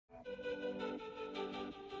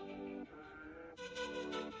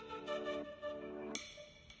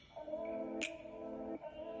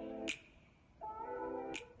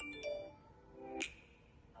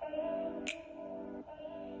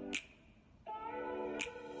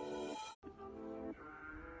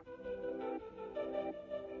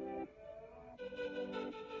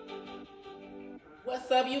What's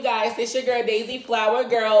up, you guys? It's your girl, Daisy Flower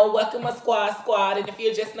Girl. Welcome to Squad. And if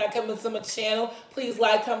you're just not coming to my channel, please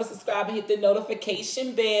like, comment, subscribe, and hit the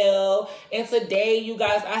notification bell. And today, you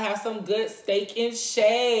guys, I have some good steak and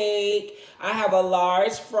shake. I have a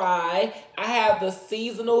large fry. I have the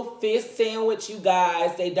seasonal fish sandwich, you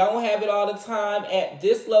guys. They don't have it all the time at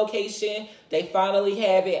this location. They finally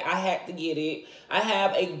have it. I had to get it. I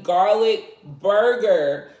have a garlic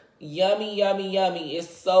burger. Yummy, yummy, yummy. It's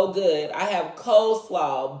so good. I have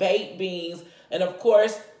coleslaw, baked beans, and of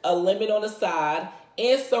course, a lemon on the side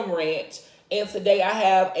and some ranch. And today I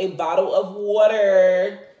have a bottle of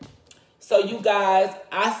water. So you guys,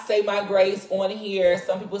 I say my grace on here.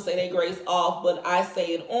 Some people say they grace off, but I say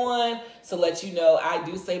it on to let you know I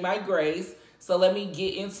do say my grace. So let me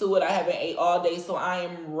get into it. I haven't ate all day, so I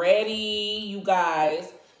am ready, you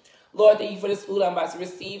guys. Lord, thank you for this food I'm about to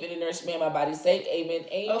receive and the nourishment of my body's sake. Amen.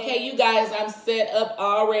 Amen. Okay, you guys, I'm set up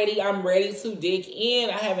already. I'm ready to dig in.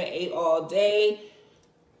 I haven't ate all day.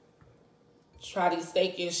 Try these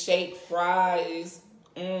steak and shake fries.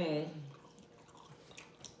 Hope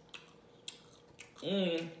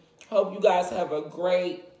you guys have a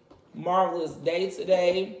great, marvelous day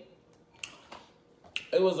today.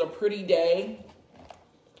 It was a pretty day.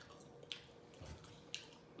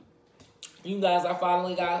 You guys, I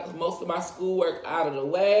finally got most of my schoolwork out of the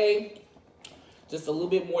way. Just a little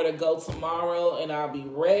bit more to go tomorrow, and I'll be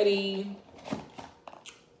ready.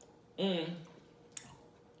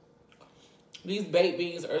 These baked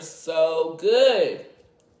beans are so good.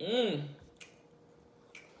 And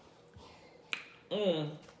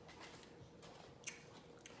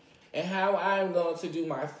how I'm going to do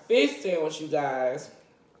my fish sandwich, you guys.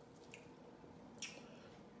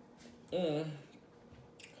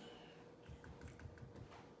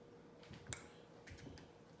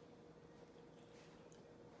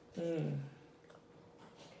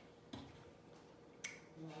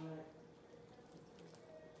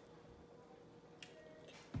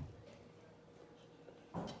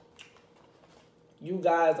 You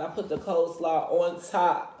guys, I put the coleslaw on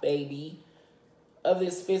top, baby, of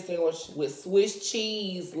this fish sandwich with Swiss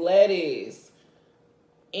cheese, lettuce.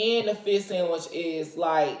 And the fish sandwich is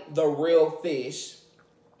like the real fish.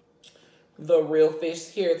 The real fish.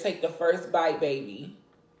 Here, take the first bite, baby.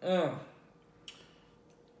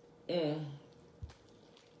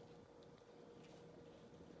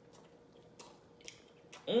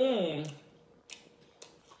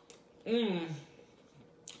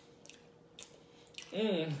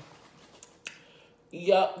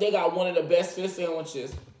 Yup, they got one of the best fish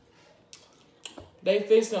sandwiches. They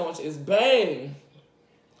fish sandwich is bang.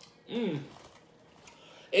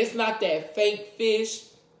 It's not that fake fish.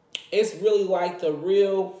 It's really like the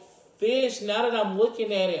real fish. Now that I'm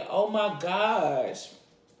looking at it, oh my gosh.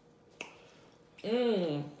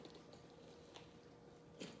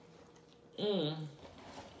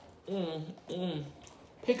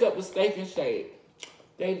 Pick up the steak and shake.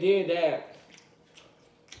 They did that.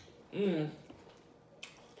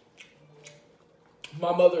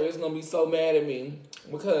 My mother is gonna be so mad at me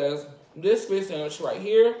because this fish sandwich right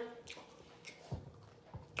here,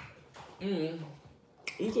 you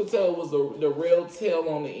could tell it was the real tail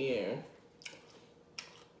on the end.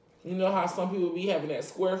 You know how some people be having that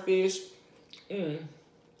square fish? And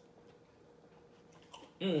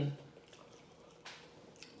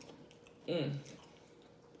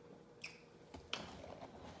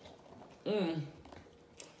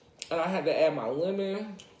I had to add my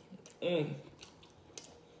lemon.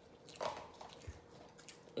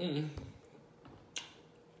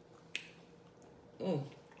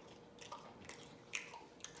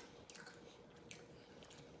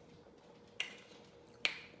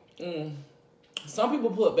 Some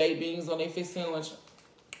people put baked beans on their fish sandwich.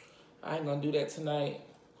 I ain't gonna do that tonight.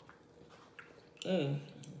 I'm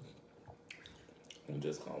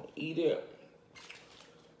just gonna eat it.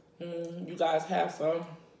 You guys have some.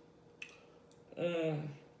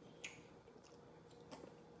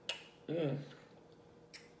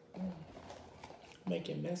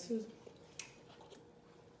 Making messes.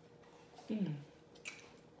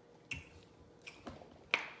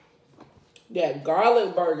 That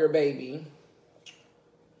garlic burger, baby.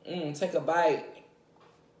 Take a bite.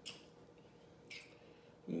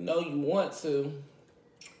 You know you want to.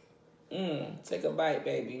 Take a bite,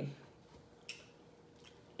 baby.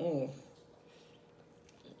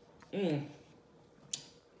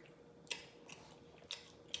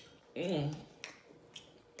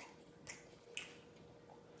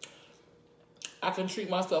 I can treat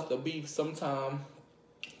myself to beef sometime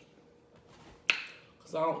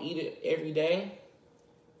because I don't eat it every day.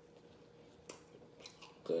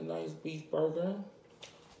 Good, nice beef burger.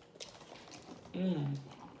 Mmm.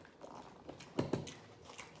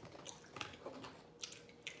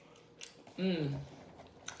 Mmm.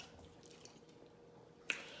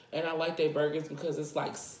 And I like their burgers because it's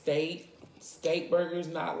like steak burgers,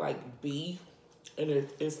 not like beef, and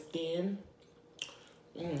it's thin.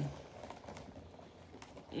 Mmm.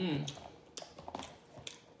 Mmm.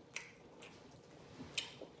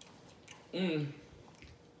 Mmm.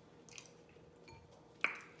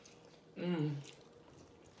 Mmm.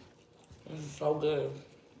 This is so good.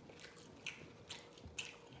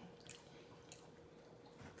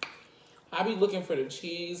 I be looking for the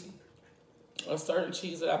cheese, a certain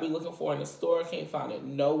cheese that I be looking for in the store. Can't find it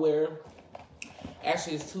nowhere.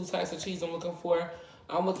 Actually, it's two types of cheese I'm looking for.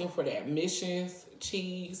 I'm looking for that Missions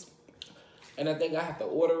cheese, and I think I have to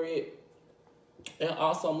order it. And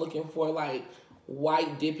also, I'm looking for like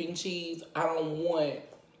white dipping cheese. I don't want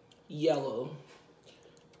yellow.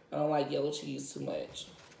 I don't like yellow cheese too much.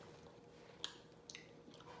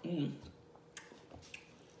 Mmm.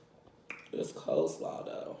 This coleslaw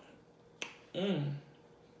though. Mmm.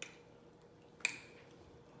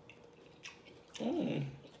 Mmm.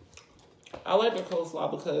 I like the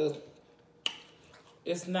coleslaw because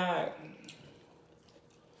it's not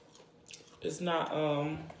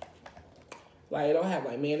like it don't have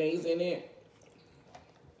like mayonnaise in it,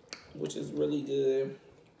 which is really good.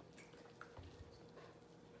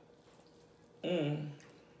 Mmm.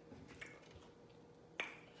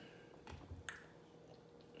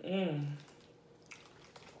 Mmm.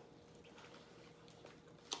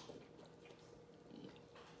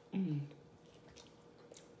 Mmm.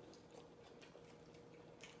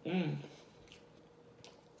 Mmm.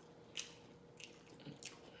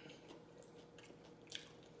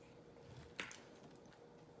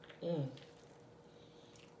 Mmm.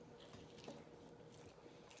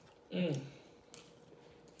 Mmm.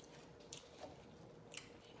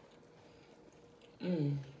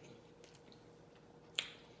 Mmm.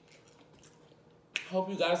 Hope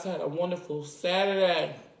you guys had a wonderful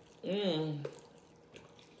Saturday. Mmm.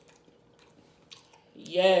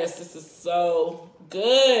 Yes, this is so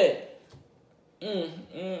good. Mmm.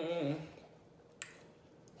 Mmm. Mmm.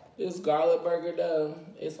 This garlic burger though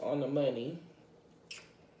is on the money.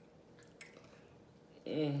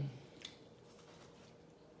 Mmm.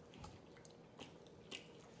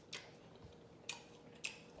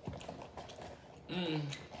 Mmm.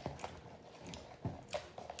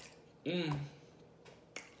 Mmm.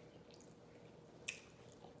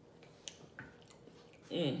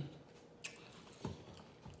 Mmm.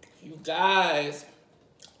 You guys,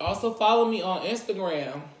 also follow me on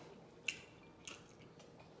Instagram.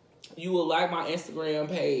 You will like my Instagram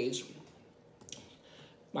page.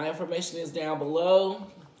 My information is down below.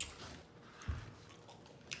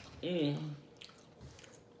 Mmm.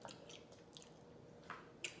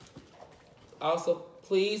 Also,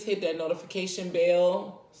 please hit that notification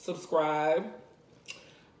bell. Subscribe.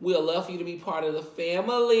 We'd love for you to be part of the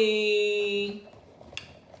family.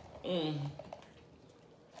 Mmm.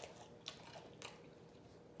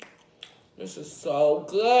 This is so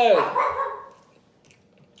good.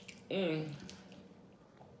 Mmm.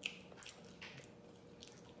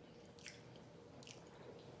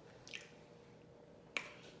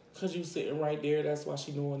 Because you sitting right there, that's why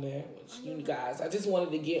she doing that. You guys, I just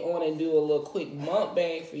wanted to get on and do a little quick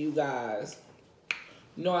mukbang for you guys.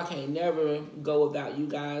 No, I can't never go without you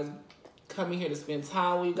guys coming here to spend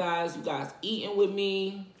time with you guys eating with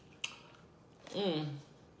me. Mmm.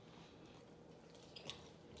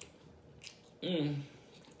 Mmm.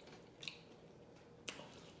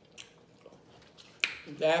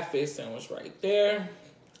 That fish sandwich right there.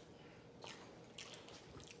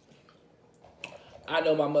 I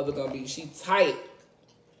know my mother gonna be, she tight.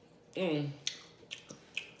 Mmm.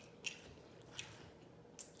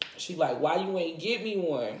 She like, why you ain't get me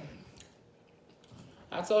one?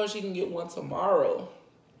 I told her she can get one tomorrow.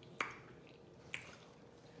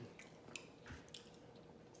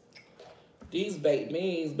 These baked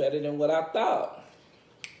beans better than what I thought.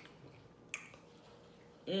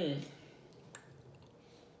 Mmm.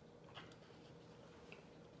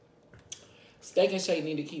 Steak and Shake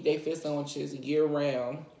need to keep their fish sandwiches year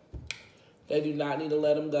round. They do not need to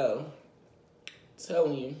let them go. I'm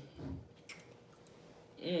telling you.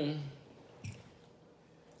 Mmm.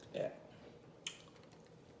 Yeah.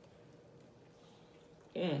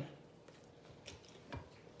 Mmm.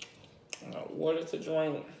 I got water to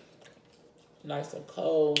drink. Nice and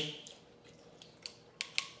cold.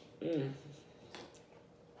 Mmm.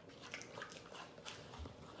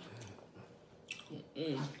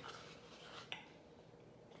 Mmm.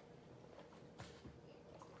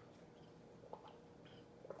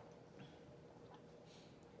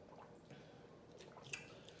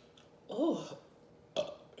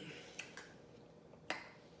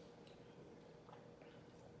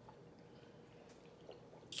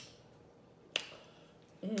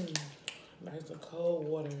 Nice and cold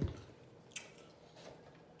water.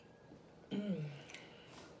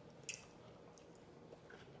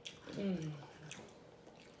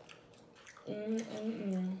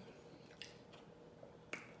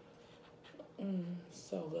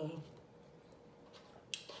 So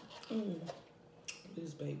good.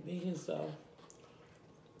 These baked beans, so.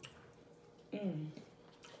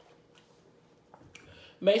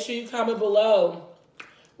 Make sure you comment below.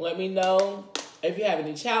 Let me know if you have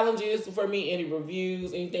any challenges for me, any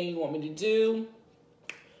reviews, anything you want me to do.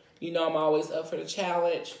 You know I'm always up for the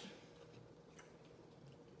challenge.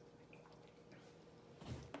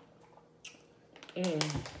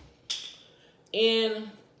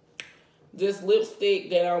 And this lipstick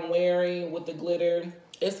that I'm wearing with the glitter,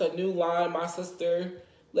 it's a new line my sister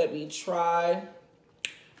let me try.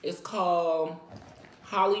 It's called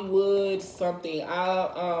Hollywood something.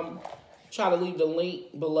 I'll try to leave the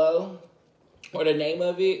link below or the name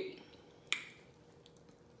of it.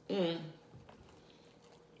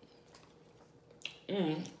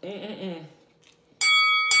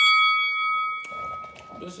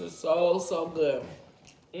 This is so good.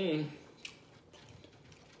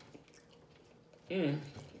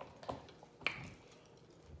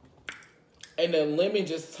 And the lemon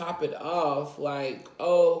just top it off like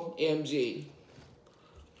OMG.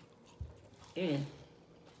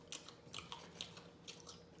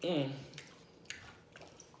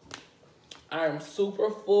 I am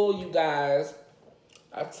super full, you guys.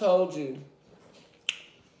 I told you.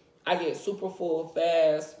 I get super full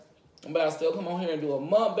fast. But I still come on here and do a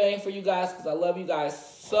mukbang for you guys because I love you guys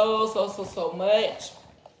so much.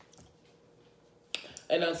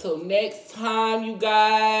 And until next time, you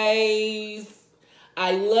guys,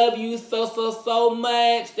 I love you so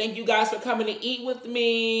much. Thank you guys for coming to eat with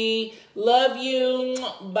me. Love you.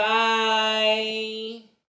 Bye.